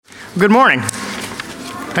Good morning.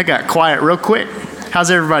 That got quiet real quick. How's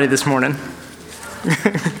everybody this morning?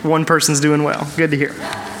 One person's doing well. Good to hear.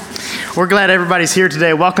 We're glad everybody's here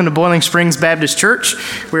today. Welcome to Boiling Springs Baptist Church.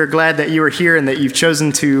 We're glad that you are here and that you've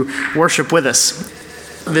chosen to worship with us.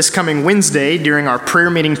 This coming Wednesday, during our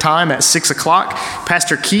prayer meeting time at 6 o'clock,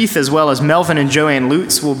 Pastor Keith, as well as Melvin and Joanne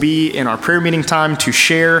Lutz, will be in our prayer meeting time to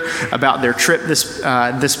share about their trip this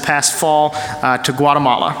past fall to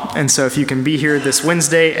Guatemala. And so if you can be here this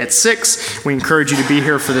Wednesday at 6, we encourage you to be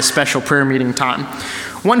here for this special prayer meeting time.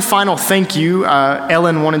 One final thank you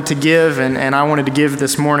Ellen wanted to give, and I wanted to give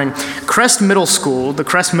this morning. Crest Middle School, the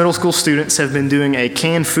Crest Middle School students have been doing a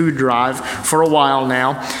canned food drive for a while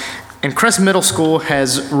now. And Crest Middle School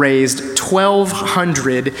has raised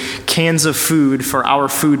 1,200 cans of food for our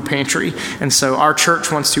food pantry. And so our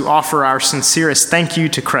church wants to offer our sincerest thank you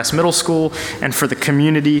to Crest Middle School and for the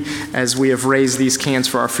community as we have raised these cans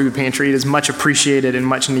for our food pantry. It is much appreciated and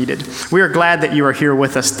much needed. We are glad that you are here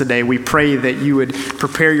with us today. We pray that you would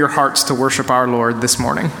prepare your hearts to worship our Lord this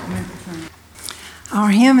morning. Our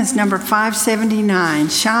hymn is number 579,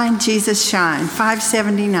 Shine, Jesus, Shine,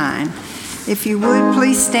 579. If you would,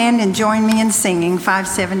 please stand and join me in singing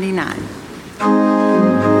 579.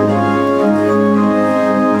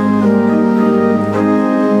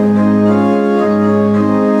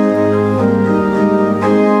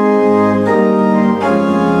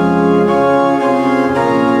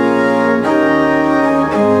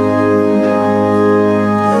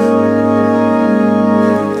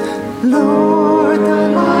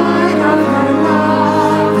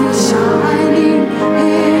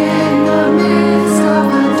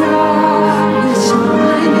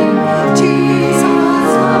 Jesus.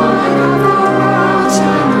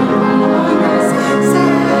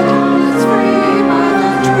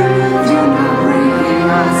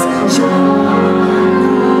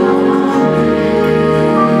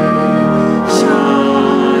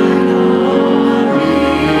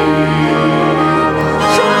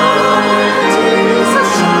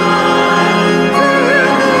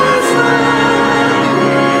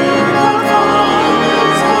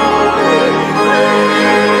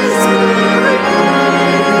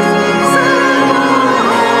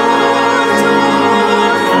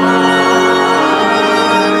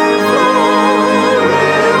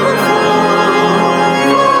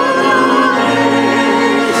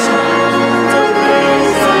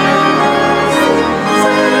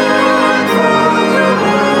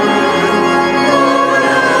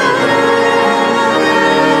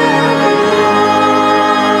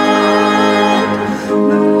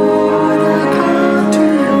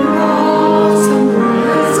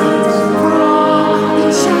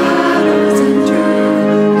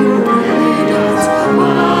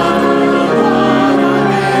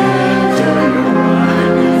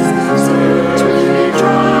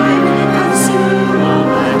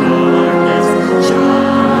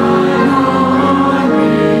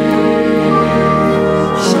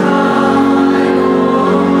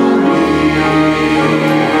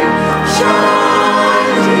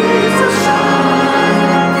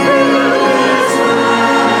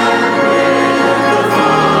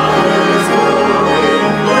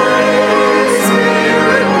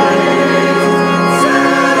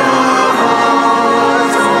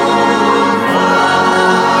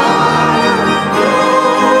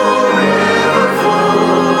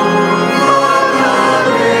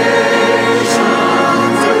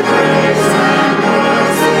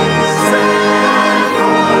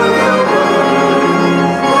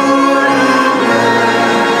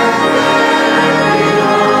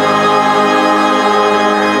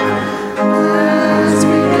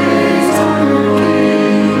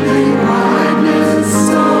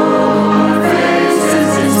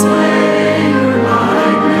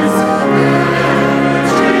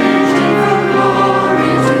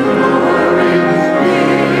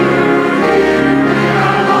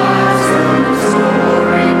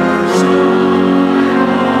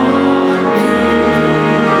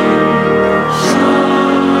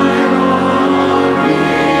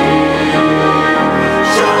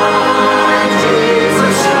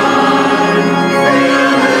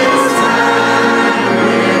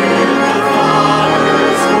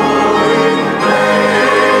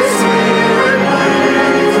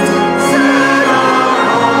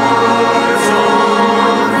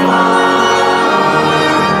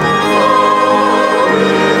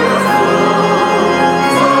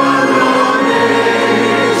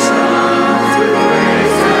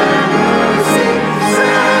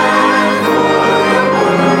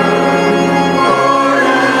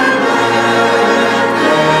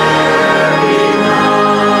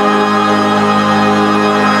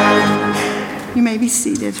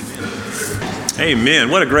 Amen.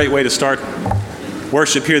 What a great way to start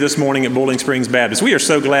worship here this morning at Boiling Springs Baptist. We are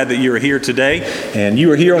so glad that you are here today, and you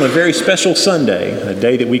are here on a very special Sunday, a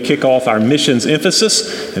day that we kick off our missions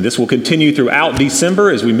emphasis, and this will continue throughout December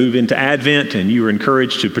as we move into Advent, and you are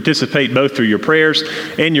encouraged to participate both through your prayers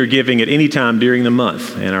and your giving at any time during the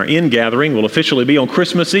month. And our end gathering will officially be on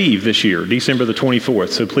Christmas Eve this year, December the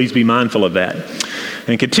 24th, so please be mindful of that.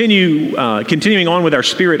 And continuing on with our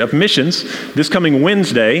spirit of missions, this coming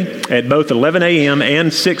Wednesday at both 11 a.m.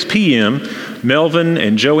 and 6 p.m., Melvin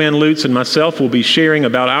and Joanne Lutz and myself will be sharing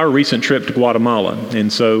about our recent trip to Guatemala.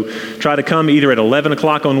 And so try to come either at 11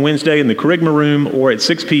 o'clock on Wednesday in the Kerygma room or at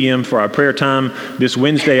 6 p.m. for our prayer time this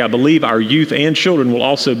Wednesday. I believe our youth and children will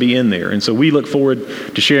also be in there. And so we look forward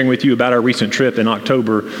to sharing with you about our recent trip in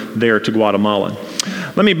October there to Guatemala.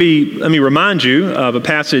 Let me remind you of a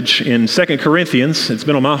passage in 2 Corinthians. It's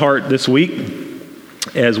been on my heart this week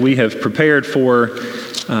as we have prepared for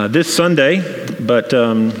this Sunday, but,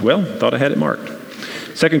 thought I had it marked.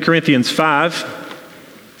 2 Corinthians 5.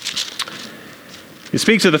 It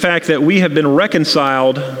speaks of the fact that we have been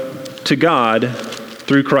reconciled to God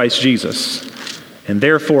through Christ Jesus, and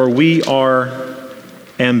therefore we are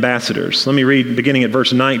ambassadors. Let me read beginning at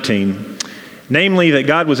verse 19. Namely, that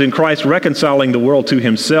God was in Christ reconciling the world to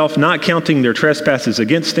himself, not counting their trespasses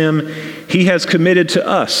against them. He has committed to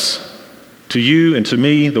us, to you and to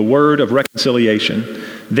me, the word of reconciliation.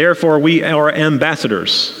 Therefore, we are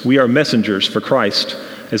ambassadors. We are messengers for Christ,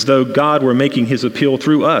 as though God were making his appeal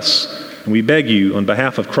through us. And we beg you, on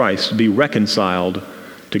behalf of Christ, be reconciled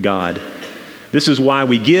to God. This is why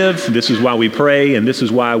we give, this is why we pray, and this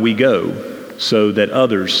is why we go, so that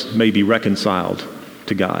others may be reconciled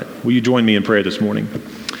to God. Will you join me in prayer this morning?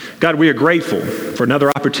 God, we are grateful for another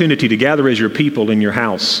opportunity to gather as your people in your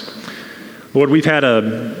house. Lord, we've had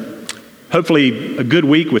hopefully a good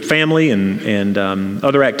week with family and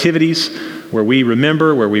other activities where we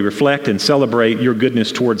remember, where we reflect and celebrate your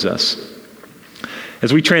goodness towards us.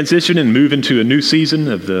 As we transition and move into a new season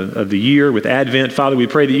of the year with Advent, Father, we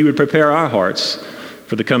pray that you would prepare our hearts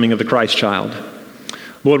for the coming of the Christ child.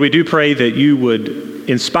 Lord, we do pray that you would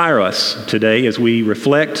inspire us today as we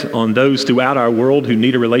reflect on those throughout our world who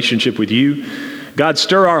need a relationship with you. God,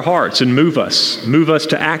 stir our hearts and move us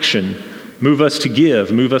to action, move us to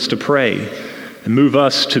give, move us to pray, and move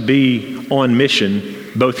us to be on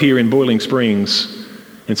mission, both here in Boiling Springs,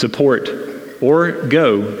 and support or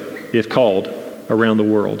go, if called, around the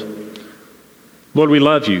world. Lord, we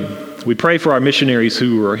love you. We pray for our missionaries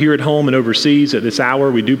who are here at home and overseas at this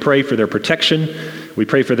hour. We do pray for their protection. We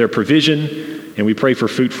pray for their provision, and we pray for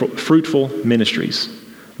fruitful ministries.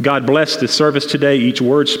 God, bless this service today, each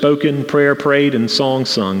word spoken, prayer prayed, and song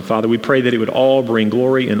sung. Father, we pray that it would all bring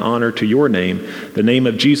glory and honor to your name, the name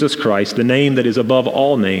of Jesus Christ, the name that is above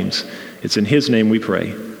all names. It's in his name we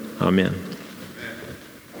pray. Amen.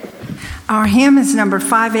 Our hymn is number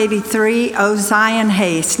 583, O Zion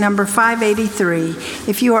Haste, number 583.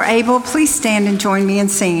 If you are able, please stand and join me in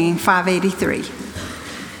singing 583.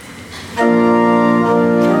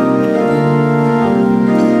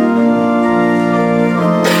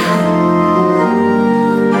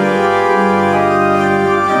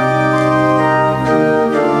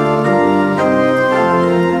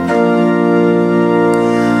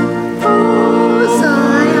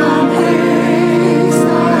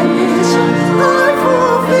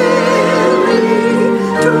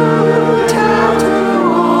 To tell to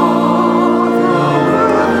all the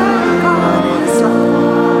world that God is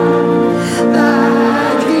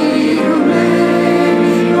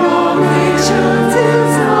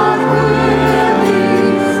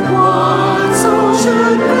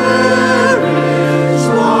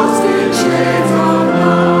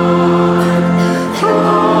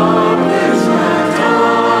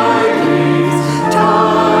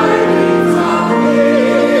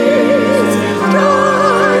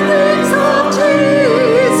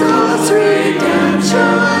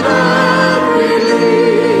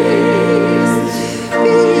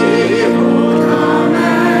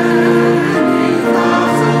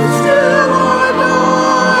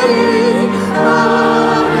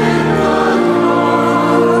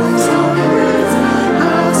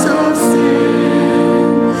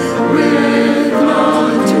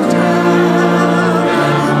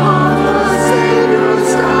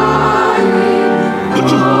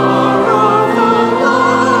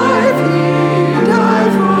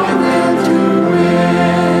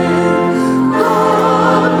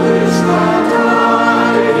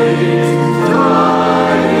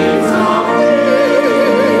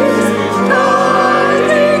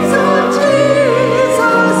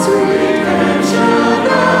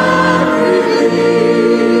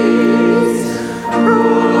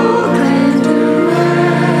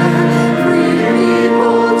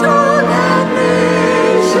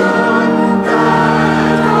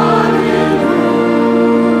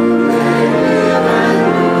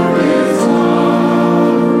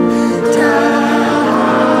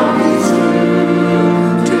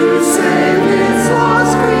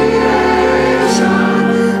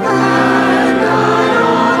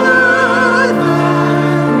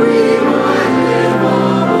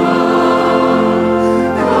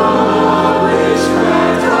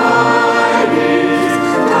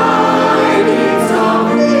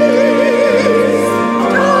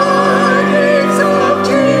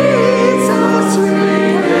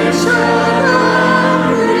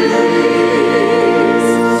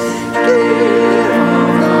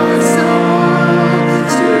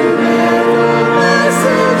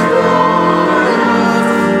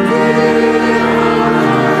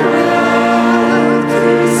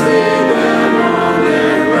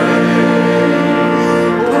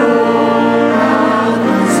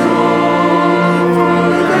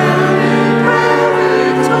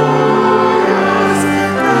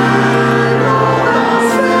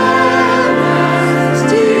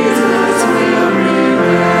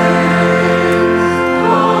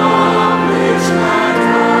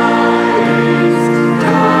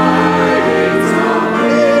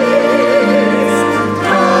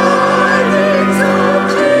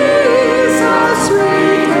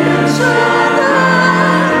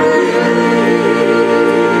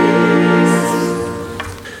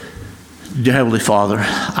Dear Heavenly Father,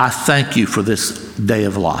 I thank you for this day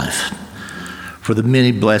of life, for the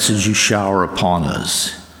many blessings you shower upon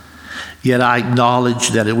us. Yet I acknowledge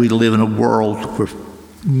that we live in a world where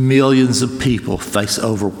millions of people face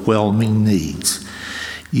overwhelming needs.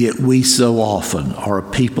 Yet we so often are a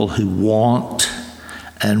people who want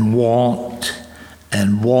and want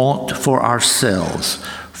and want for ourselves,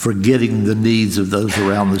 forgetting the needs of those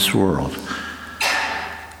around this world.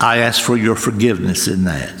 I ask for your forgiveness in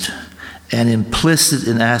that. And implicit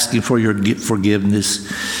in asking for your forgiveness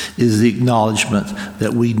is the acknowledgement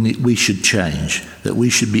that we should change, that we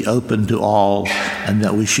should be open to all, and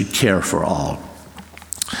that we should care for all.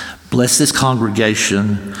 Bless this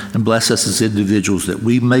congregation and bless us as individuals that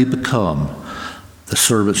we may become the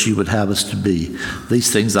servants you would have us to be.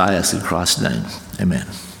 These things I ask in Christ's name. Amen.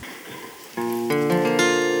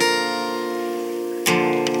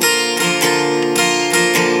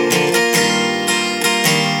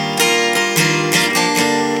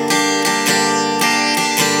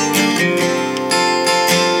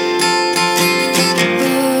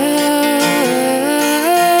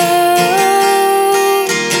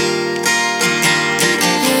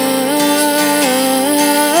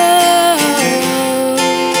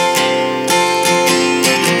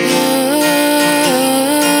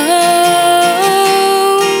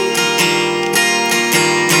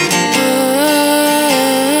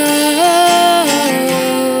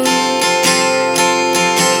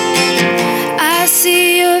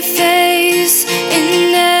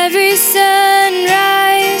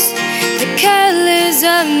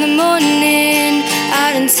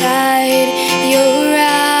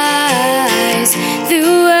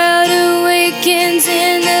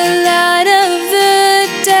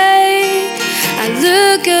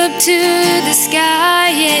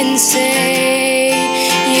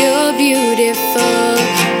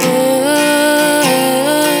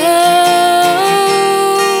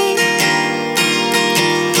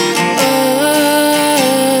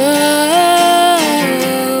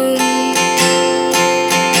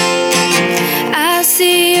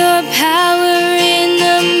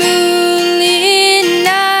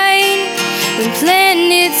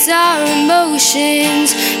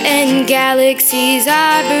 And galaxies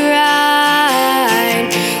are bright.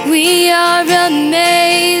 We are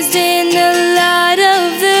amazed in the light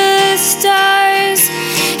of the stars.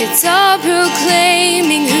 It's all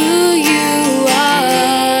proclaiming who you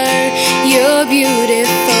are. You're beautiful.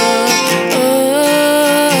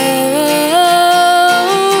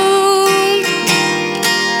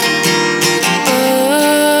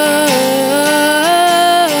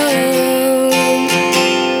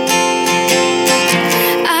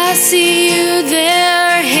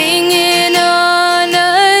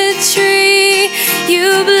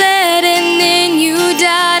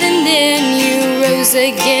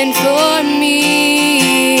 Again for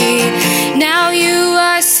me. Now you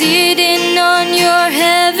are sitting on your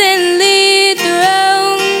heavenly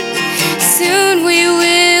throne. Soon we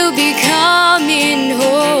will be coming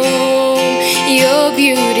home. You're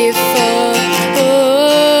beautiful.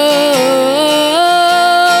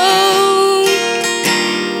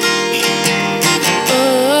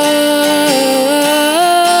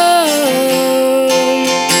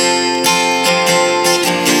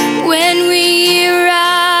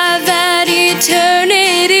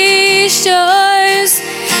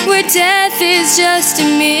 Death is just a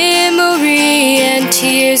memory and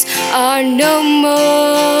tears are no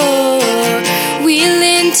more. We'll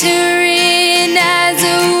enter in as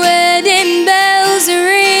the wedding bells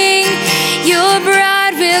ring. Your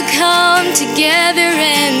bride will come together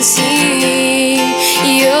and sing.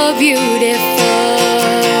 You're beautiful.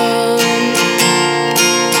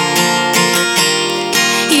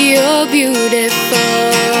 You're beautiful.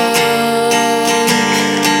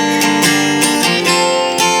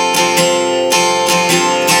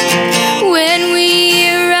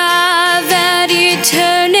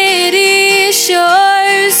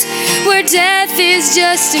 Death is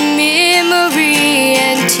just a memory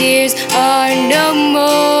and tears are no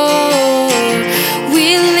more.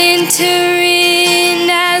 We'll enter in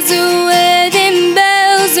as the wedding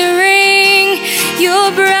bells ring.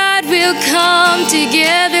 Your bride will come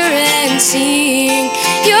together and sing.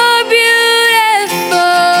 You're beautiful.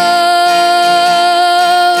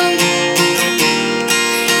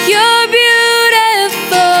 You're beautiful.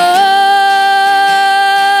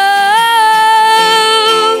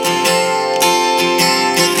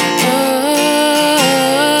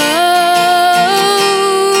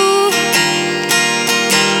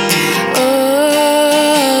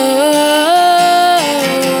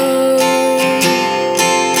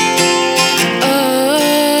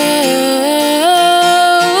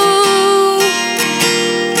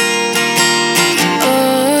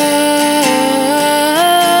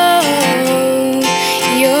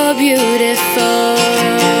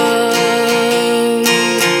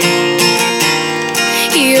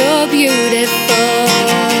 You're beautiful.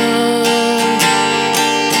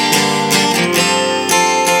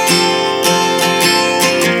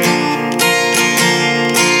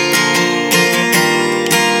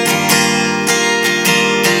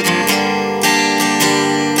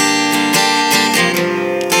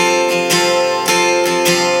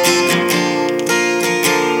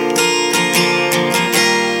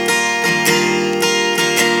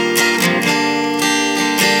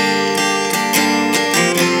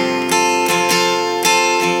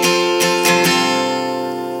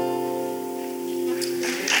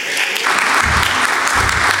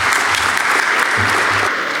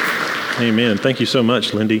 Amen. Thank you so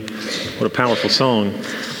much, Lindy. What a powerful song.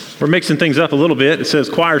 We're mixing things up a little bit. It says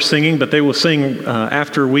choir singing, but they will sing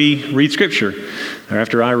after we read Scripture, or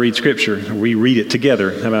after I read Scripture. We read it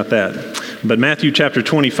together. How about that? But Matthew chapter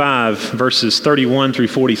 25, verses 31 through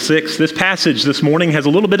 46, this passage this morning has a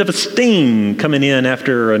little bit of a sting coming in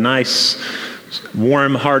after a nice,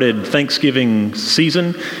 warm-hearted Thanksgiving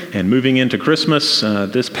season and moving into Christmas.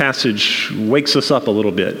 This passage wakes us up a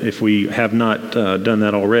little bit if we have not done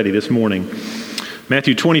that already this morning.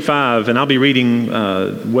 Matthew 25, and I'll be reading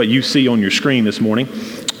what you see on your screen this morning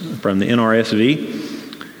from the NRSV.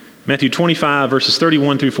 Matthew 25, verses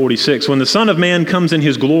 31 through 46. When the Son of Man comes in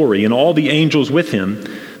his glory and all the angels with him,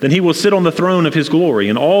 then he will sit on the throne of his glory,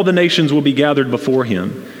 and all the nations will be gathered before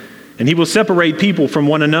him. And he will separate people from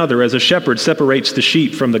one another as a shepherd separates the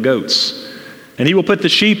sheep from the goats. And he will put the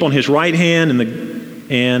sheep on his right hand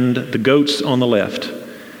and the goats on the left.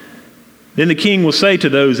 Then the king will say to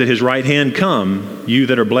those at his right hand, "Come, you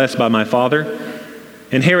that are blessed by my Father,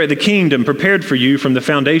 inherit the kingdom prepared for you from the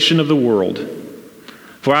foundation of the world.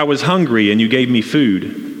 For I was hungry, and you gave me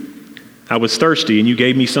food. I was thirsty, and you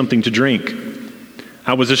gave me something to drink.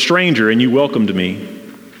 I was a stranger, and you welcomed me.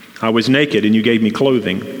 I was naked, and you gave me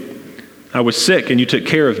clothing. I was sick, and you took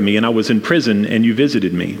care of me, and I was in prison, and you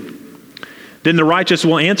visited me." Then the righteous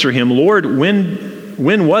will answer him, "Lord,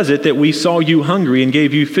 when was it that we saw you hungry and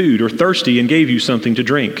gave you food, or thirsty and gave you something to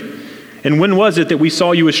drink? And when was it that we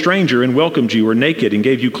saw you a stranger and welcomed you, or naked and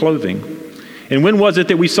gave you clothing? And when was it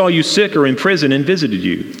that we saw you sick or in prison and visited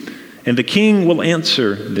you?" And the king will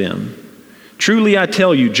answer them, "Truly I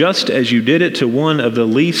tell you, just as you did it to one of the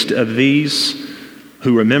least of these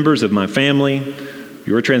who are members of my family,"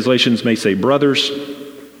 your translations may say brothers,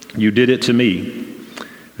 "you did it to me."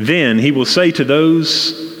 Then he will say to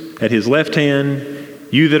those at his left hand,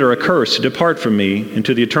 "You that are accursed, depart from me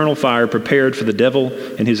into the eternal fire prepared for the devil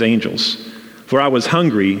and his angels. For I was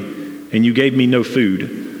hungry, and you gave me no food.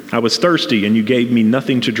 I was thirsty, and you gave me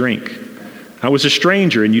nothing to drink. I was a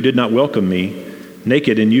stranger, and you did not welcome me,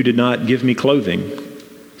 naked, and you did not give me clothing,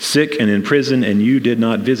 sick and in prison, and you did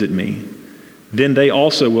not visit me." Then they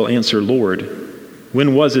also will answer, "Lord,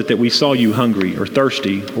 when was it that we saw you hungry or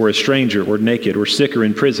thirsty or a stranger or naked or sick or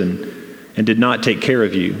in prison and did not take care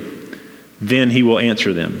of you?" Then he will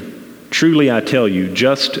answer them, "Truly I tell you,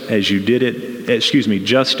 just as you did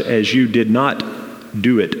not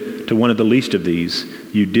do it to one of the least of these,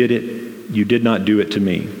 you did not do it to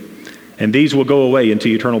me. And these will go away into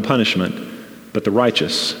eternal punishment, but the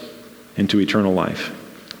righteous into eternal life."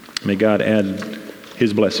 May God add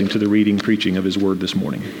his blessing to the reading, preaching of his word this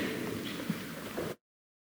morning.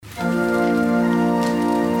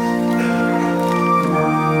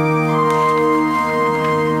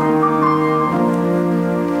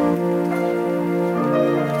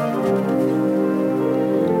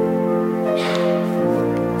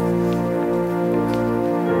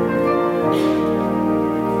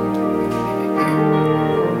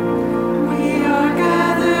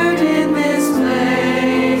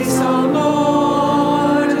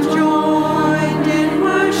 Joined in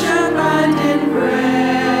worship.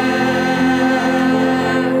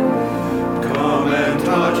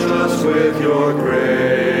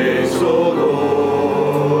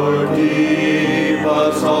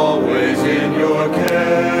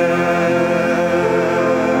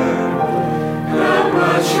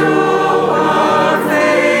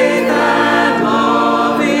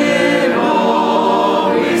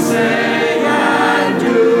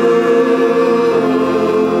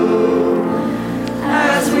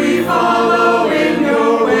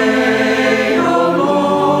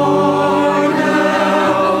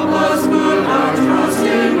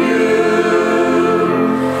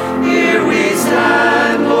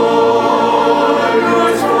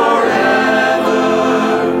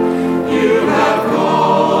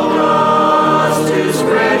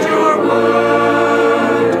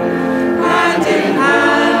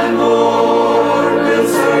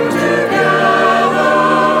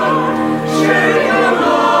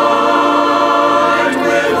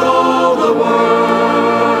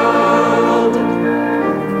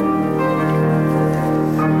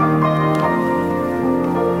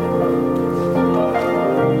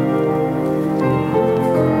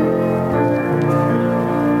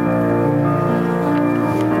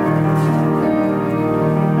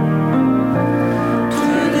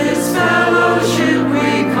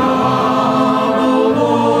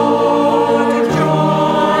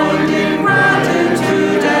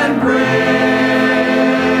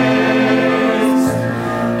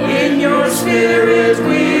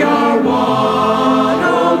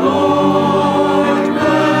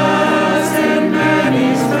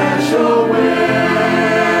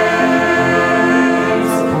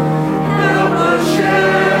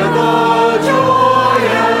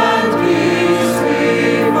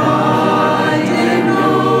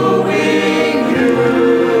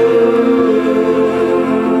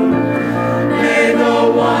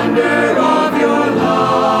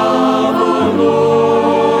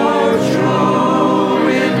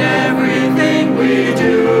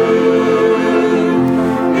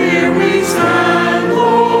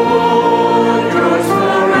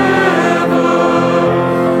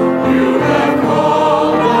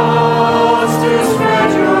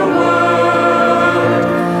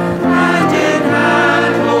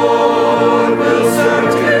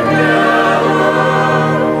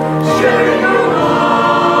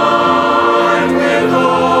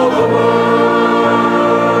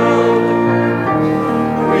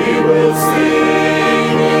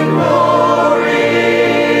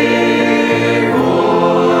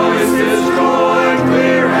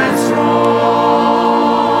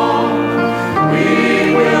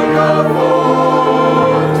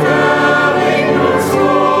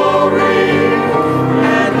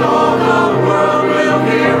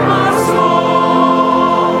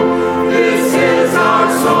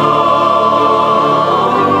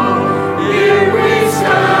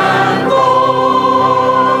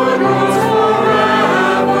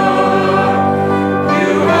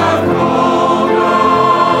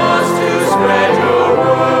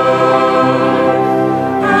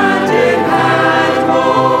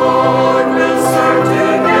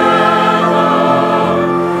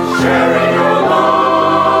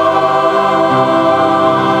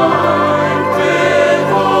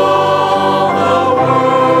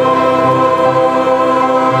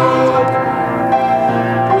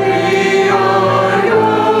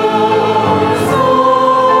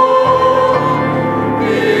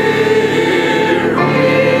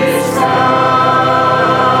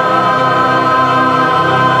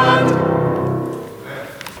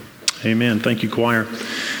 Amen. Thank you, choir.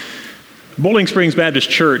 Boiling Springs Baptist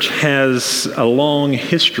Church has a long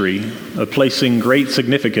history of placing great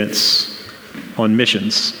significance on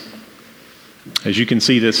missions. As you can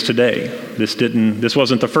see this today, this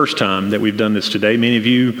wasn't the first time that we've done this today. Many of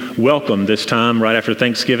you welcome this time right after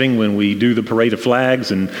Thanksgiving when we do the parade of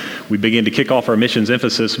flags and we begin to kick off our missions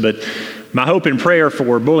emphasis. But my hope and prayer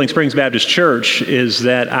for Boiling Springs Baptist Church is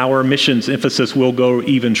that our missions emphasis will go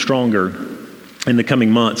even stronger in the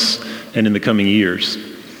coming months and in the coming years.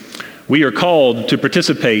 We are called to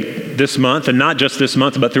participate this month, and not just this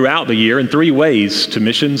month, but throughout the year, in three ways to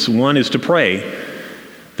missions. One is to pray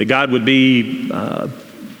that God would be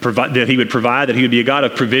that He would provide, that He would be a God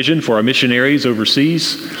of provision for our missionaries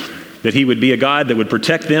overseas, that He would be a God that would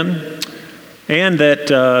protect them, and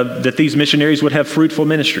that these missionaries would have fruitful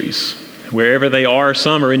ministries wherever they are.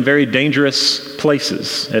 Some are in very dangerous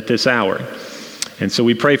places at this hour, and so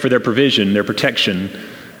we pray for their provision, their protection,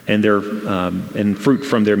 and their and fruit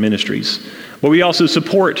from their ministries. But we also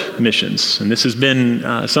support missions, and this has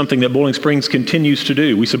been something that Boiling Springs continues to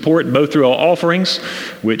do. We support both through our offerings,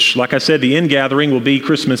 which, like I said, the end gathering will be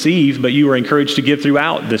Christmas Eve, but you are encouraged to give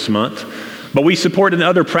throughout this month. But we support in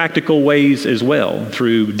other practical ways as well,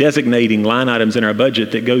 through designating line items in our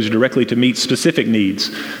budget that goes directly to meet specific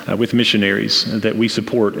needs with missionaries that we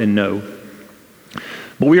support and know.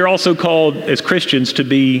 But we are also called as Christians to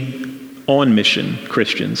be on-mission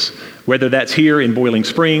Christians, whether that's here in Boiling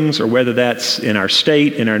Springs or whether that's in our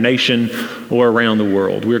state, in our nation, or around the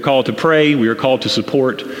world. We are called to pray, we are called to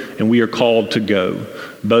support, and we are called to go,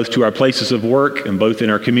 both to our places of work and both in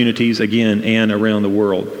our communities, again, and around the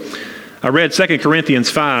world. I read 2 Corinthians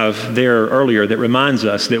 5 there earlier that reminds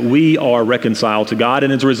us that we are reconciled to God,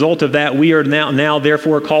 and as a result of that, we are now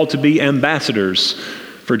therefore called to be ambassadors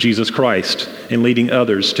for Jesus Christ and leading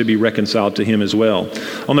others to be reconciled to Him as well.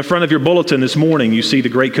 On the front of your bulletin this morning, you see the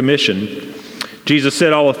Great Commission. Jesus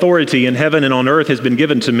said, "All authority in heaven and on earth has been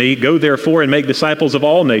given to me. Go therefore and make disciples of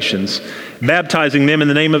all nations, baptizing them in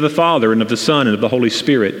the name of the Father and of the Son and of the Holy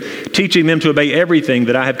Spirit, teaching them to obey everything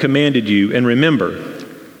that I have commanded you. And remember,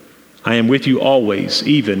 I am with you always,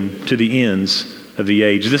 even to the ends of the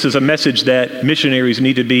age." This is a message that missionaries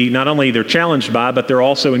need to be, not only they're challenged by, but they're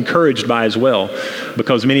also encouraged by as well,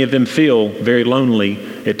 because many of them feel very lonely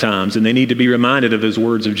at times, and they need to be reminded of those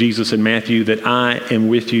words of Jesus in Matthew, that I am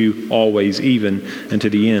with you always, even unto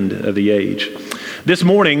the end of the age. This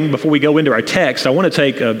morning, before we go into our text, I want to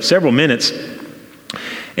take several minutes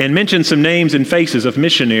and mention some names and faces of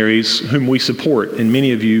missionaries whom we support, and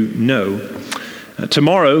many of you know.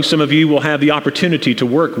 Tomorrow, some of you will have the opportunity to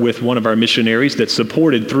work with one of our missionaries that's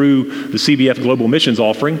supported through the CBF Global Missions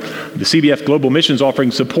Offering. The CBF Global Missions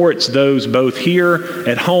Offering supports those both here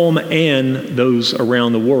at home and those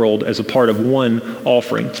around the world as a part of one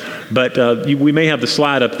offering. But we may have the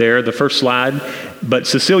slide up there, the first slide. But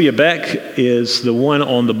Cecilia Beck is the one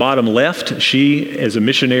on the bottom left. She is a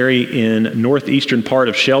missionary in northeastern part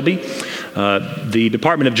of Shelby. The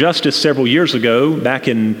Department of Justice several years ago, back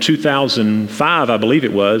in 2005, I believe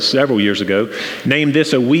it was, several years ago, named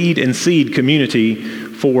this a weed and seed community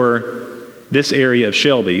for this area of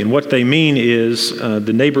Shelby. And what they mean is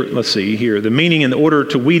the meaning, in order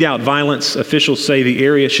to weed out violence, officials say the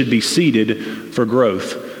area should be seeded for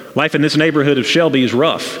growth. Life in this neighborhood of Shelby is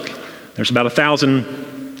rough. There's about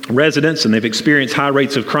 1,000 residents, and they've experienced high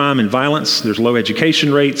rates of crime and violence. There's low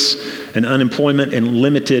education rates and unemployment and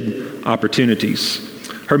limited opportunities.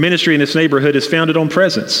 Her ministry in this neighborhood is founded on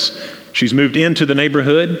presence. She's moved into the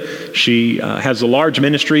neighborhood. She has a large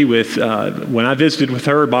ministry with, when I visited with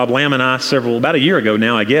her, Bob Lamb and I, about a year ago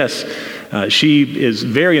now, I guess, she is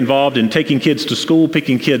very involved in taking kids to school,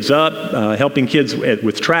 picking kids up, helping kids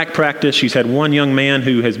with track practice. She's had one young man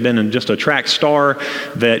who has been just a track star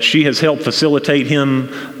that she has helped facilitate him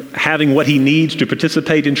having what he needs to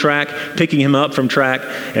participate in track, picking him up from track,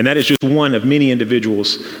 and that is just one of many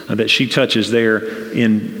individuals that she touches there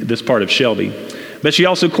in this part of Shelby. But she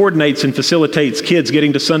also coordinates and facilitates kids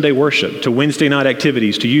getting to Sunday worship, to Wednesday night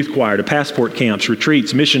activities, to youth choir, to passport camps,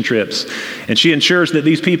 retreats, mission trips. And she ensures that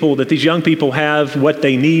these young people have what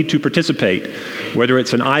they need to participate, whether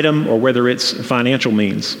it's an item or whether it's financial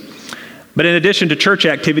means. But in addition to church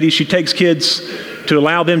activities, she takes kids to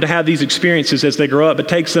allow them to have these experiences as they grow up, but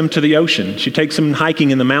takes them to the ocean. She takes them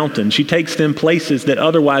hiking in the mountains. She takes them places that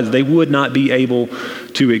otherwise they would not be able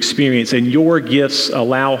to experience. And your gifts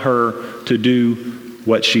allow her to do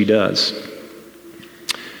what she does.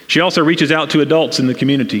 She also reaches out to adults in the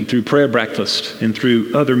community through prayer breakfast and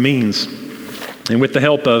through other means. And with the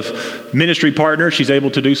help of ministry partners, she's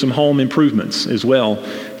able to do some home improvements as well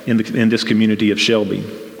in this community of Shelby.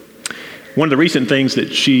 One of the recent things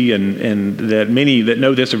that she and that many that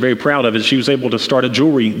know this are very proud of is she was able to start a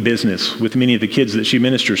jewelry business with many of the kids that she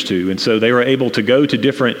ministers to. And so they were able to go to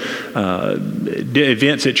different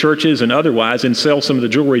events at churches and otherwise and sell some of the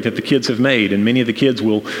jewelry that the kids have made. And many of the kids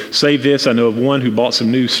will save this. I know of one who bought some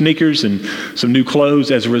new sneakers and some new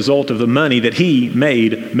clothes as a result of the money that he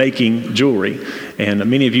made making jewelry. And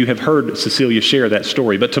many of you have heard Cecilia share that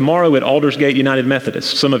story. But tomorrow at Aldersgate United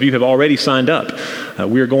Methodist, some of you have already signed up.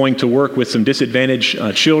 We are going to work with some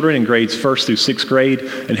disadvantaged children in grades 1st through 6th grade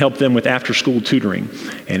and help them with after-school tutoring.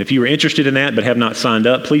 And if you are interested in that but have not signed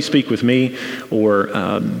up, please speak with me or,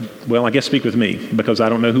 speak with me because I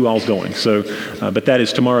don't know who all's going. So, but that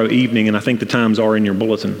is tomorrow evening, and I think the times are in your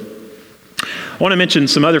bulletin. I want to mention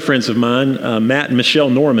some other friends of mine, Matt and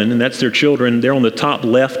Michelle Norman, and that's their children. They're on the top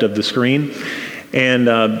left of the screen. And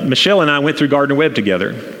Michelle and I went through Gardner Webb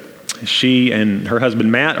together. She and her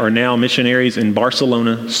husband Matt are now missionaries in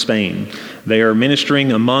Barcelona, Spain. They are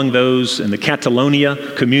ministering among those in the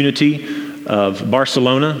Catalonia community of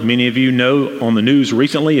Barcelona. Many of you know on the news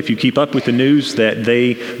recently, if you keep up with the news, that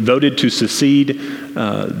they voted to secede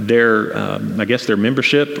their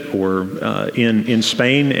membership or in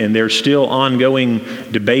Spain, and there's still ongoing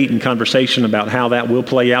debate and conversation about how that will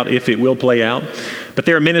play out, if it will play out. But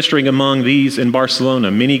they're ministering among these in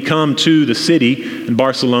Barcelona. Many come to the city in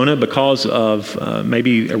Barcelona because of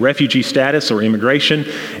maybe a refugee status or immigration,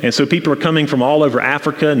 and so people are coming from all over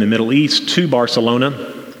Africa and the Middle East to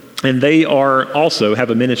Barcelona. And they are also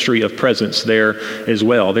have a ministry of presence there as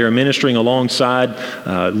well. They are ministering alongside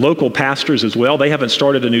local pastors as well. They haven't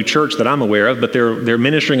started a new church that I'm aware of, but they're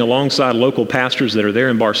ministering alongside local pastors that are there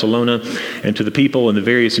in Barcelona and to the people and the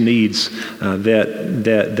various needs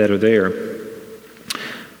that are there.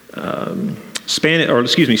 Spain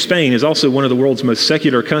is also one of the world's most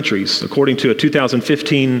secular countries. According to a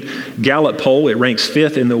 2015 Gallup poll, it ranks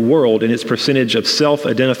 5th in the world in its percentage of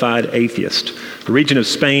self-identified atheists. The region of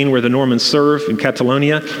Spain where the Normans serve, in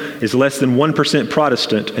Catalonia, is less than 1%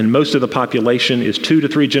 Protestant, and most of the population is 2 to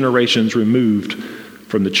 3 generations removed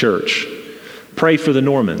from the church. Pray for the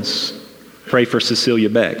Normans. Pray for Cecilia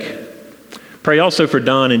Beck. Pray also for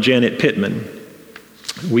Don and Janet Pittman.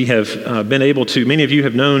 We have been able to, many of you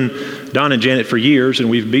have known Don and Janet for years, and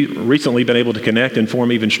we've recently been able to connect and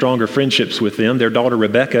form even stronger friendships with them. Their daughter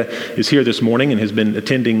Rebecca is here this morning and has been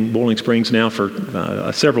attending Boiling Springs now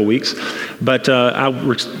for several weeks. But I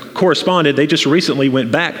corresponded, they just recently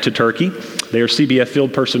went back to Turkey. They are CBF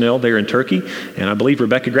field personnel there in Turkey, and I believe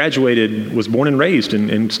Rebecca graduated, was born and raised,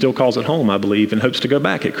 and still calls it home, I believe, and hopes to go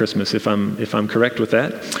back at Christmas if I'm correct with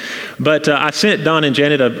that. But I sent Don and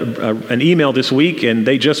Janet an email this week, and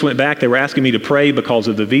they just went back. They were asking me to pray because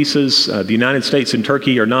of the visas. The United States and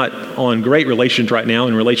Turkey are not on great relations right now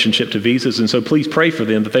in relationship to visas, and so please pray for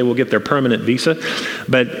them that they will get their permanent visa.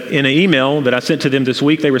 But in an email that I sent to them this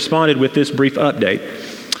week, they responded with this brief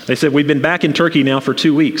update. They said, we've been back in Turkey now for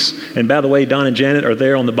 2 weeks. And by the way, Don and Janet are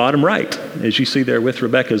there on the bottom right, as you see there with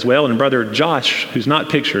Rebecca as well. And brother Josh, who's not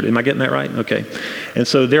pictured. Am I getting that right? Okay. And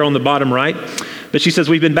so they're on the bottom right. But she says,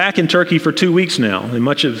 we've been back in Turkey for 2 weeks now. And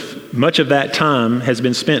much of that time has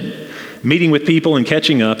been spent meeting with people and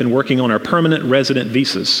catching up and working on our permanent resident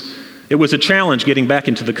visas. It was a challenge getting back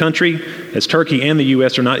into the country, as Turkey and the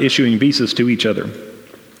U.S. are not issuing visas to each other.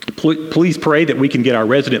 Please pray that we can get our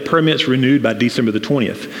resident permits renewed by December the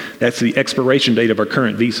 20th. That's the expiration date of our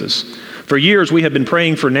current visas. For years, we have been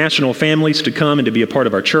praying for national families to come and to be a part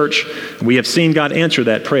of our church. We have seen God answer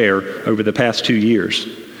that prayer over the past 2 years.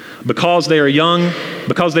 Because they are young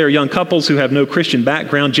couples who have no Christian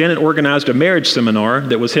background, Janet organized a marriage seminar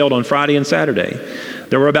that was held on Friday and Saturday.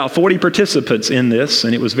 There were about 40 participants in this,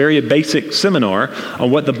 and it was a very basic seminar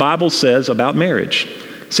on what the Bible says about marriage.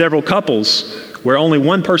 Several couples where only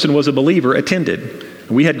one person was a believer attended.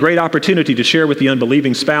 We had great opportunity to share with the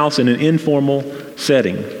unbelieving spouse in an informal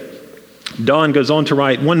setting. Don goes on to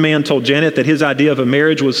write, one man told Janet that his idea of a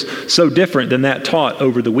marriage was so different than that taught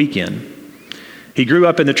over the weekend. He grew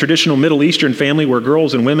up in the traditional Middle Eastern family where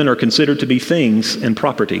girls and women are considered to be things and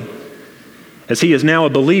property. As he is now a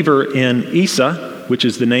believer in Isa, which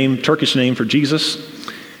is the Turkish name for Jesus,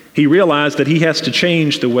 he realized that he has to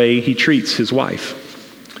change the way he treats his wife.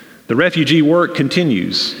 The refugee work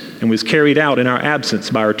continues and was carried out in our absence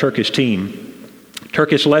by our Turkish team.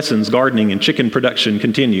 Turkish lessons, gardening, and chicken production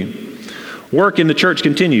continue. Work in the church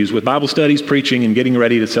continues with Bible studies, preaching, and getting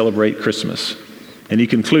ready to celebrate Christmas. And he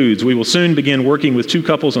concludes, we will soon begin working with 2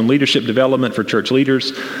 couples on leadership development for church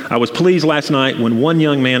leaders. I was pleased last night when one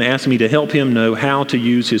young man asked me to help him know how to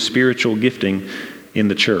use his spiritual gifting in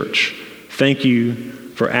the church. Thank you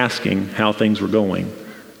for asking how things were going,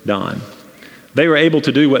 Don. They were able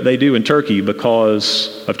to do what they do in Turkey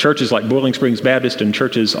because of churches like Boiling Springs Baptist and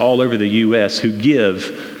churches all over the U.S. who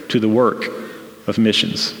give to the work of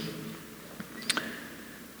missions.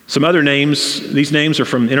 Some other names, these names are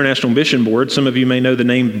from International Mission Board. Some of you may know the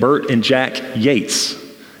name Bert and Jack Yates.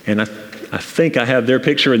 And I think I have their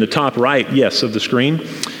picture in the top right, yes, of the screen.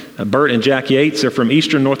 Bert and Jack Yates are from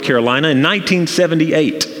Eastern North Carolina. In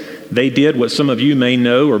 1978, they did what some of you may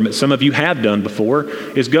know, or some of you have done before,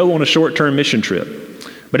 is go on a short-term mission trip.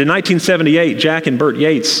 But in 1978, Jack and Bert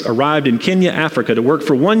Yates arrived in Kenya, Africa to work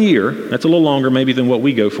for 1 year. That's a little longer maybe than what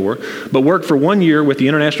we go for, but worked for 1 year with the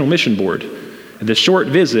International Mission Board. And the short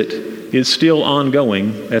visit is still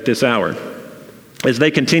ongoing at this hour as they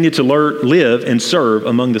continue to live and serve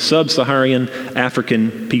among the sub-Saharan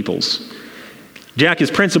African peoples. Jack is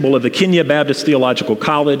principal of the Kenya Baptist Theological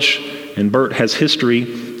College, and Bert has history,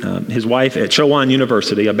 his wife at Chowan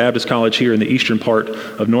University, a Baptist college here in the eastern part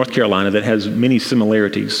of North Carolina that has many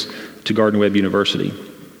similarities to Gardner-Webb University.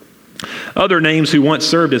 Other names who once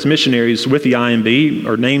served as missionaries with the IMB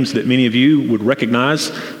are names that many of you would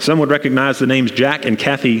recognize. Some would recognize the names Jack and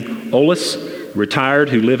Kathy Ollis, retired,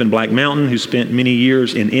 who live in Black Mountain, who spent many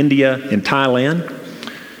years in India and Thailand.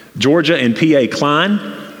 Georgia and P.A. Klein.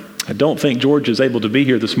 I don't think George is able to be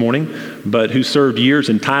here this morning, but who served years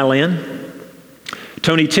in Thailand.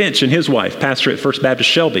 Tony Tinch and his wife, pastor at First Baptist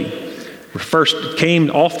Shelby, first came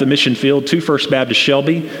off the mission field to First Baptist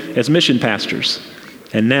Shelby as mission pastors.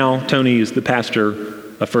 And now Tony is the pastor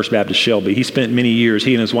of First Baptist Shelby. He spent many years,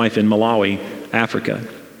 he and his wife, in Malawi, Africa.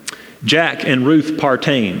 Jack and Ruth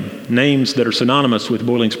Partain, names that are synonymous with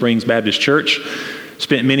Boiling Springs Baptist Church,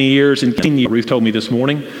 spent many years in Kenya. Ruth told me this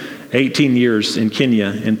morning, 18 years in Kenya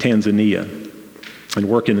and Tanzania, and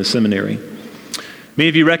work in the seminary. Many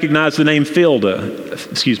of you recognize the name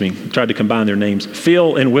tried to combine their names.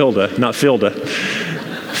 Phil and Wilda, not Filda.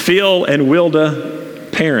 Phil and Wilda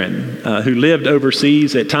Perrin, who lived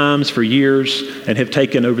overseas at times for years and have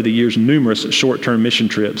taken over the years numerous short-term mission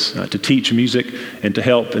trips to teach music and to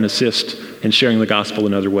help and assist in sharing the gospel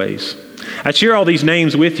in other ways. I share all these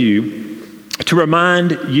names with you to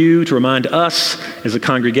remind us as a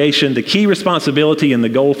congregation, the key responsibility and the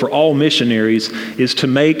goal for all missionaries is to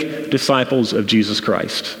make disciples of Jesus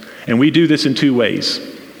Christ. And we do this in two ways.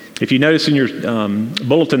 If you notice in your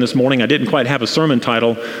bulletin this morning, I didn't quite have a sermon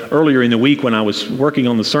title earlier in the week when I was working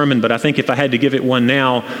on the sermon, but I think if I had to give it one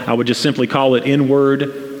now, I would just simply call it In Word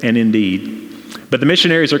and In Deed. But the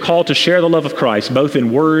missionaries are called to share the love of Christ, both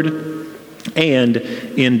in word and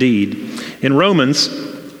in deed. In Romans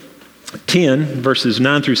 10, verses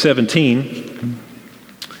 9 through 17,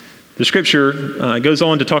 the scripture goes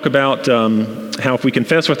on to talk about how if we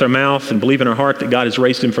confess with our mouth and believe in our heart that God has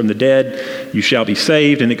raised him from the dead, you shall be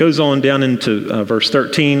saved. And it goes on down into verse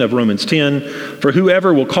 13 of Romans 10, for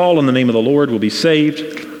whoever will call on the name of the Lord will be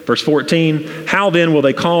saved. Verse 14, how then will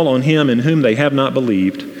they call on him in whom they have not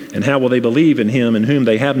believed? And how will they believe in him in whom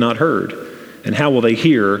they have not heard? And how will they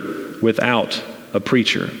hear without a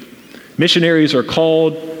preacher? Missionaries are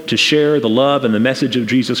called to share the love and the message of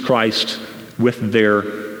Jesus Christ with their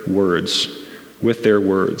words.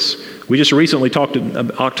 We just recently talked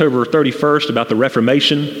on October 31st about the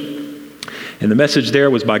Reformation, and the message there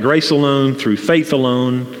was by grace alone, through faith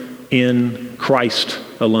alone, in Christ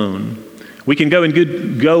alone. We can go and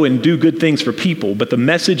do good things for people, but the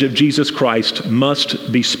message of Jesus Christ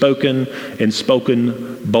must be spoken, and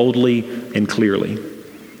spoken boldly and clearly.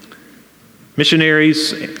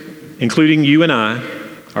 Missionaries, including you and I,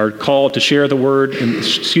 are called to share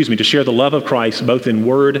to share the love of Christ both in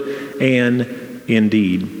word and in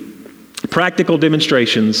deed. Practical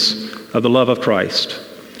demonstrations of the love of Christ.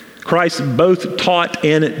 Christ both taught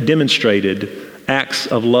and demonstrated acts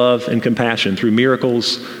of love and compassion through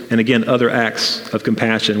miracles and, again, other acts of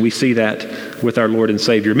compassion. We see that with our Lord and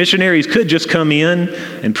Savior. Missionaries could just come in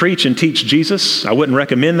and preach and teach Jesus. I wouldn't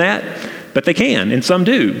recommend that, but they can, and some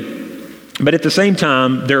do. But at the same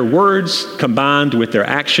time, their words combined with their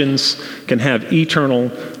actions can have eternal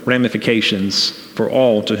ramifications for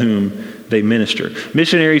all to whom they minister.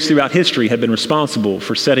 Missionaries throughout history have been responsible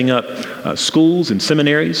for setting up schools and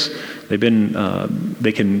seminaries. They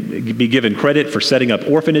can be given credit for setting up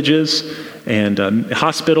orphanages and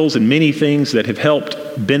hospitals and many things that have helped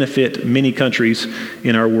benefit many countries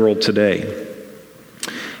in our world today.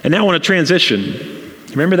 And now I want to transition.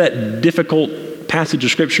 Remember that difficult passage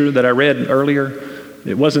of scripture that I read earlier?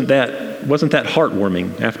 It wasn't that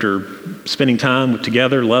heartwarming after spending time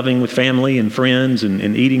together, loving with family and friends, and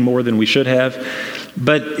eating more than we should have.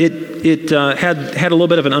 But it had a little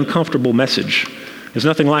bit of an uncomfortable message. There's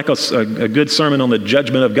nothing like a good sermon on the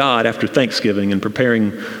judgment of God after Thanksgiving and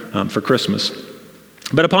preparing for Christmas.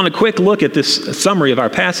 But upon a quick look at this summary of our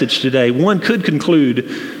passage today, one could conclude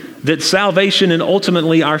that salvation and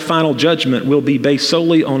ultimately our final judgment will be based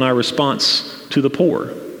solely on our response to the poor.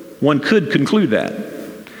 One could conclude that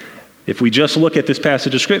if we just look at this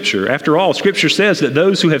passage of Scripture. After all, Scripture says that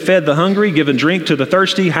those who have fed the hungry, given drink to the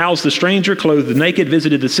thirsty, housed the stranger, clothed the naked,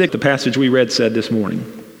 visited the sick, the passage we read said this morning.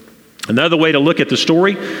 Another way to look at the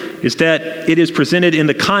story is that it is presented in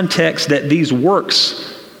the context that these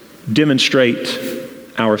works demonstrate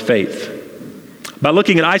our faith. By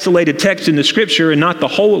looking at isolated texts in the Scripture and not the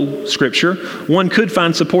whole Scripture, one could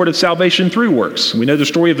find support of salvation through works. We know the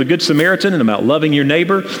story of the Good Samaritan and about loving your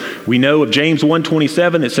neighbor. We know of James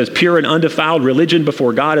 1:27 that says, pure and undefiled religion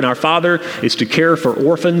before God and our Father is to care for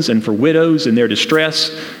orphans and for widows in their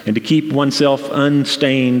distress and to keep oneself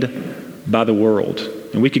unstained by the world.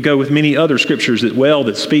 And we could go with many other scriptures as well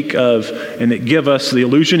that speak of and that give us the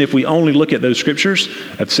illusion, if we only look at those scriptures,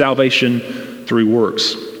 of salvation through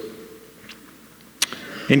works.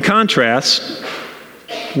 In contrast,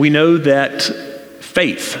 we know that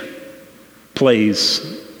faith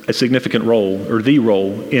plays a significant role, or the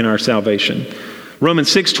role, in our salvation. Romans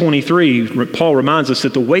 6:23, Paul reminds us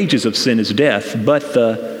that the wages of sin is death, but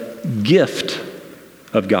the gift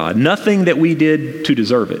of God, nothing that we did to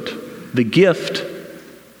deserve it, the gift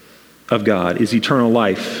of God is eternal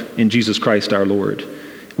life in Jesus Christ our Lord.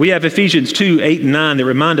 We have Ephesians 2:8 and 9 that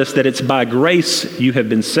remind us that it's by grace you have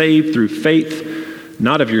been saved through faith,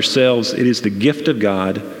 not of yourselves. It is the gift of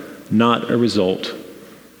God, not a result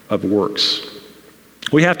of works.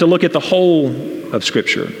 We have to look at the whole of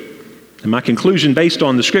Scripture. And my conclusion based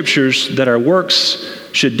on the Scriptures that our works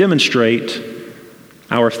should demonstrate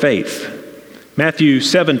our faith. Matthew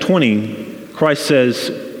 7:20, Christ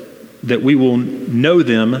says that we will know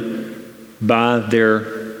them by their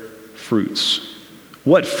fruits.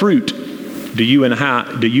 What fruit do you and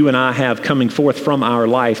I have coming forth from our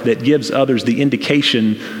life that gives others the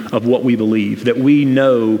indication of what we believe, that we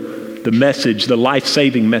know the message, the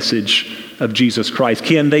life-saving message of Jesus Christ?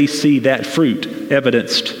 Can they see that fruit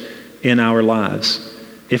evidenced in our lives?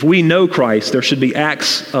 If we know Christ, there should be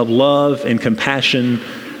acts of love and compassion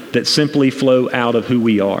that simply flow out of who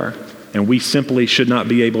we are. And we simply should not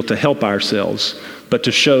be able to help ourselves, but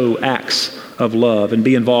to show acts of love and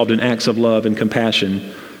be involved in acts of love and compassion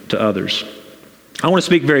to others. I want to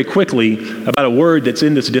speak very quickly about a word that's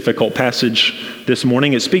in this difficult passage this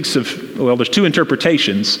morning. It speaks of, well, there's two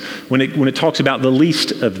interpretations when it talks about the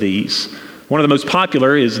least of these. One of the most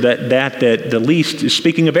popular is that the least is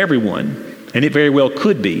speaking of everyone, and it very well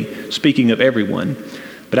could be speaking of everyone.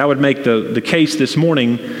 But I would make the case this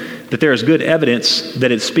morning that there is good evidence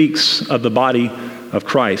that it speaks of the body of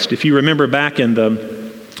Christ. If you remember back in the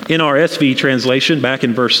NRSV translation, back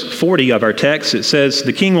in verse 40 of our text, it says,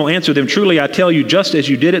 "The king will answer them, 'Truly I tell you, just as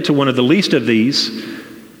you did it to one of the least of these,'"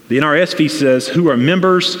 the NRSV says, "who are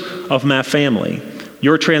members of my family."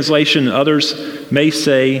 Your translation, others may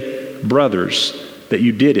say, "brothers," that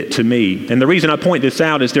you did it to me. And the reason I point this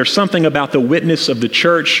out is there's something about the witness of the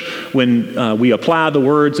church when we apply the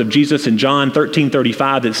words of Jesus in John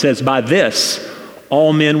 13:35 that says, "By this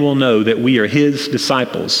all men will know that we are his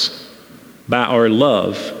disciples, by our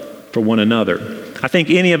love for one another." I think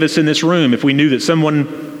any of us in this room, if we knew that someone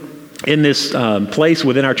in this place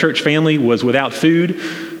within our church family was without food,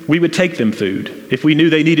 we would take them food. If we knew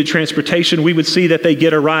they needed transportation, we would see that they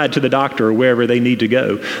get a ride to the doctor or wherever they need to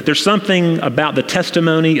go. There's something about the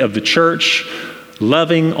testimony of the church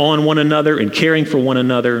loving on one another and caring for one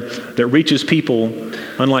another that reaches people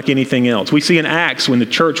unlike anything else. We see in Acts when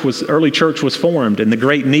the early church was formed and the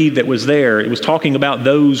great need that was there, it was talking about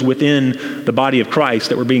those within the body of Christ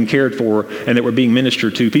that were being cared for and that were being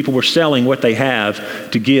ministered to. People were selling what they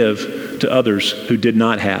have to give to others who did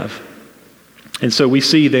not have. And so we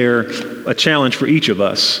see there a challenge for each of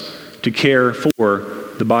us to care for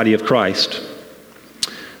the body of Christ.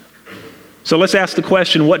 So let's ask the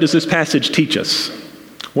question, what does this passage teach us?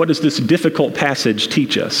 What does this difficult passage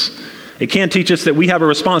teach us? It can teach us that we have a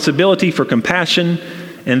responsibility for compassion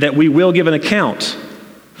and that we will give an account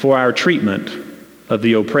for our treatment of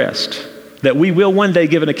the oppressed. That we will one day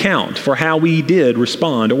give an account for how we did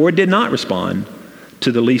respond or did not respond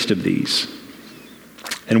to the least of these.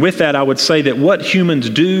 And with that, I would say that what humans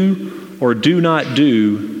do or do not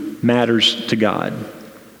do matters to God.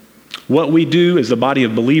 What we do as the body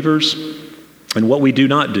of believers and what we do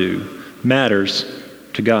not do matters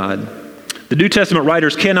to God. The New Testament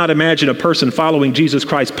writers cannot imagine a person following Jesus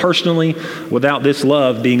Christ personally without this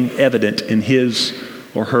love being evident in his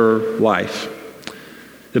or her life.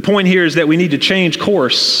 The point here is that we need to change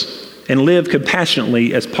course and live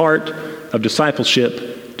compassionately as part of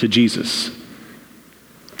discipleship to Jesus.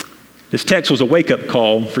 This text was a wake-up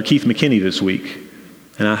call for Keith McKinney this week,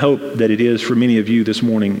 and I hope that it is for many of you this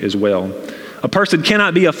morning as well. A person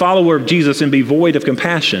cannot be a follower of Jesus and be void of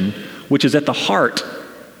compassion, which is at the heart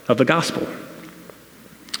of the gospel.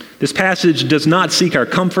 This passage does not seek our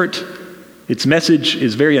comfort. Its message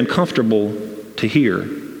is very uncomfortable to hear.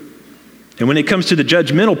 And when it comes to the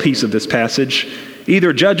judgmental piece of this passage,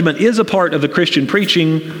 either judgment is a part of the Christian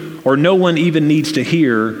preaching or no one even needs to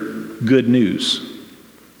hear good news.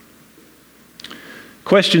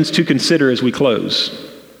 Questions to consider as we close.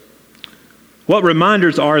 What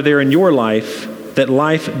reminders are there in your life that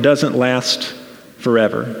life doesn't last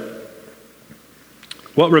forever?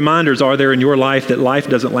 What reminders are there in your life that life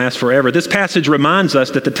doesn't last forever? This passage reminds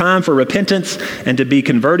us that the time for repentance and to be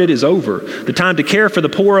converted is over. The time to care for the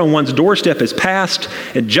poor on one's doorstep is past,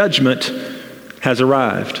 and judgment has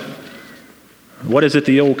arrived. What is it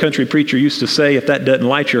the old country preacher used to say? If that doesn't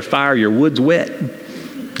light your fire, your wood's wet.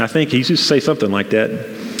 I think he used to say something like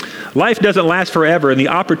that. Life doesn't last forever, and the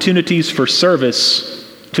opportunities for service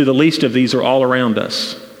to the least of these are all around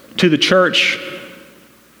us, to the church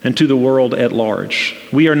and to the world at large.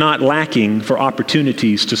 We are not lacking for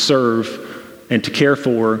opportunities to serve and to care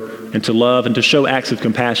for and to love and to show acts of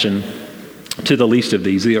compassion to the least of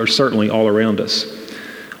these. They are certainly all around us.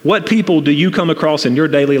 What people do you come across in your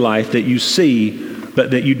daily life that you see but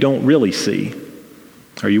that you don't really see?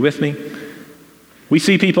 Are you with me? We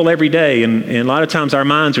see people every day, and a lot of times our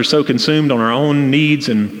minds are so consumed on our own needs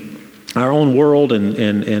and our own world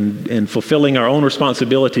and fulfilling our own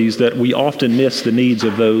responsibilities that we often miss the needs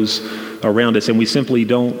of those around us, and we simply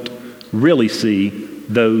don't really see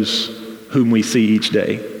those whom we see each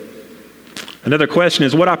day. Another question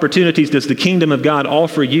is, what opportunities does the kingdom of God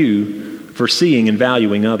offer you for seeing and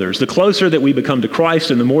valuing others? The closer that we become to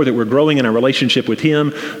Christ and the more that we're growing in our relationship with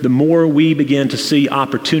Him, the more we begin to see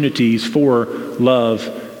opportunities for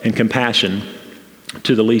love and compassion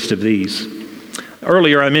to the least of these.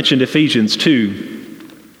 Earlier I mentioned Ephesians 2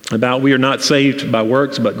 about we are not saved by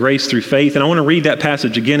works but grace through faith. And I want to read that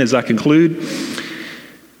passage again as I conclude.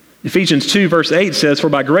 Ephesians 2 verse 8 says, "For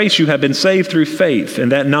by grace you have been saved through faith,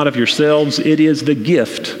 and that not of yourselves, it is the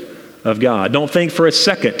gift of God." Don't think for a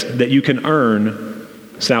second that you can earn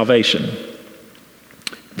salvation.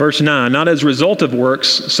 Verse 9, "Not as a result of works,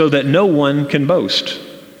 so that no one can boast."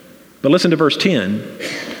 But listen to verse 10.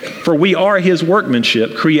 "For we are His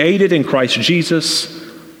workmanship, created in Christ Jesus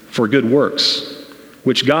for good works,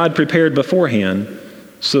 which God prepared beforehand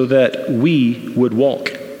so that we would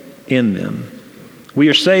walk in them." We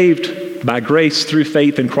are saved by grace through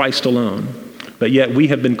faith in Christ alone, but yet we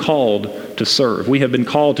have been called to serve. We have been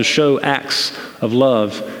called to show acts of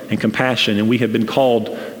love and compassion, and we have been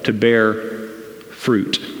called to bear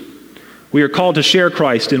fruit. We are called to share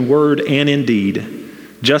Christ in word and in deed,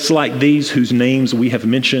 just like these whose names we have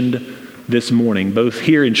mentioned this morning, both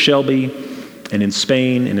here in Shelby and in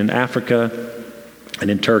Spain and in Africa and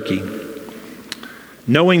in Turkey.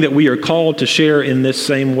 Knowing that we are called to share in this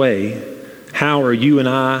same way, how are you and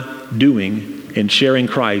I doing in sharing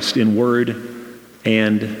Christ in word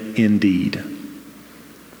and in deed?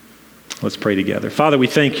 Let's pray together. Father, we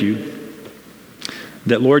thank you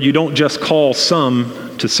that, Lord, you don't just call some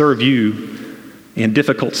to serve you in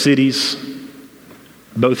difficult cities,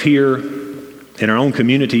 both here in our own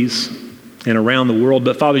communities and around the world,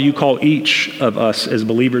 but Father, you call each of us as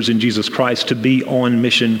believers in Jesus Christ to be on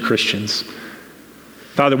mission Christians.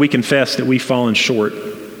 Father, we confess that we've fallen short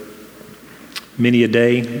many a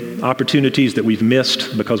day, opportunities that we've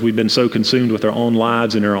missed because we've been so consumed with our own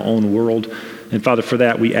lives and our own world. And Father, for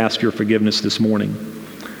that, we ask your forgiveness this morning.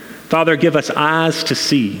 Father, give us eyes to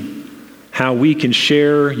see how we can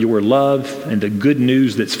share your love and the good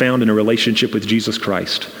news that's found in a relationship with Jesus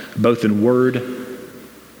Christ, both in word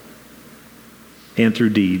and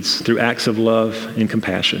through deeds, through acts of love and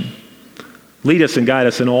compassion. Lead us and guide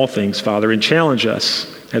us in all things, Father, and challenge us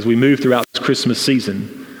as we move throughout this Christmas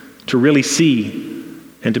season to really see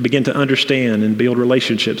and to begin to understand and build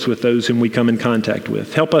relationships with those whom we come in contact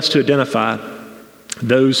with. Help us to identify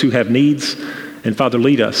those who have needs, and Father,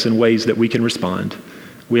 lead us in ways that we can respond.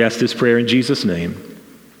 We ask this prayer in Jesus' name.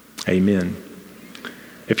 Amen.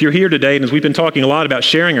 If you're here today, and as we've been talking a lot about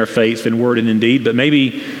sharing our faith in word and in deed, but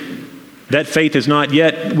maybe that faith is not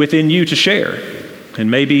yet within you to share, and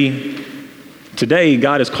maybe today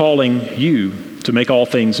God is calling you to make all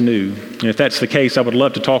things new. And if that's the case, I would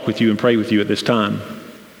love to talk with you and pray with you at this time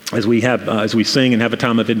as we sing and have a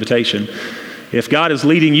time of invitation. If God is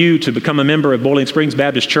leading you to become a member of Boiling Springs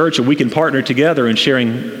Baptist Church and we can partner together in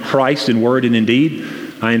sharing Christ in word and in deed,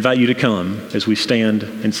 I invite you to come as we stand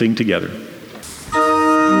and sing together.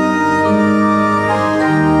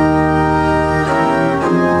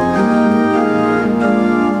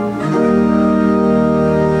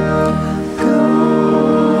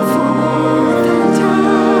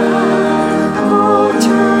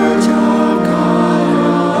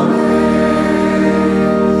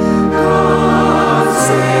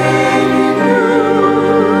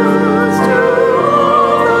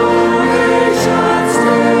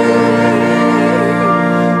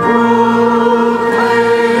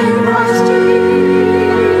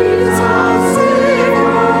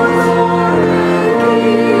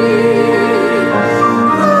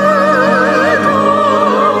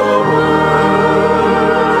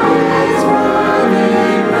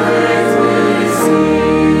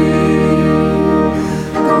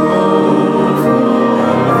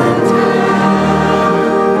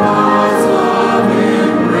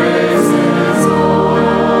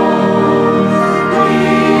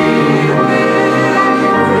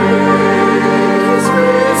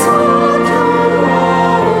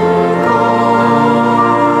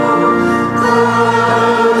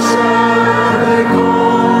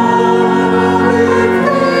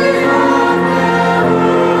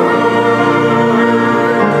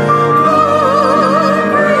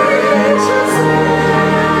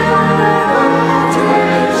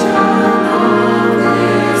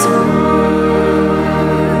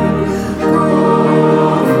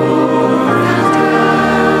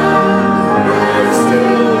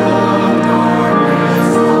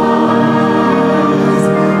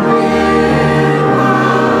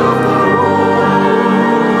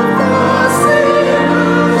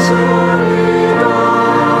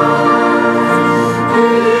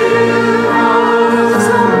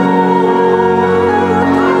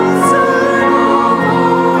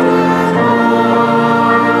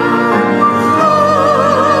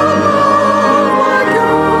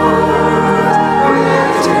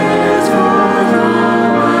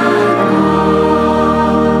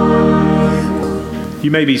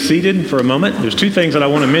 You may be seated for a moment. There's two things that I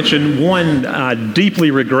want to mention. One, I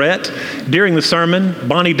deeply regret. During the sermon,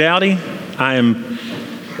 Bonnie Dowdy,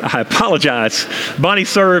 I apologize. Bonnie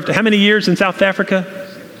served how many years in South Africa?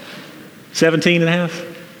 17 and a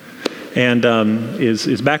half. And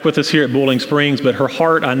is back with us here at Boiling Springs, but her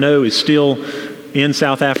heart, I know, is still in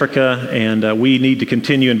South Africa, and we need to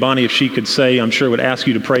continue. And Bonnie, if she could say, I'm sure would ask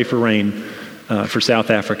you to pray for rain for South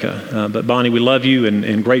Africa. But Bonnie, we love you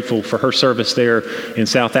and grateful for her service there in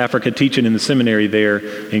South Africa, teaching in the seminary there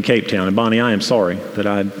in Cape Town. And Bonnie, I am sorry that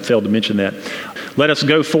I failed to mention that. Let us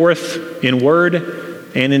go forth in word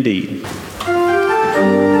and in deed.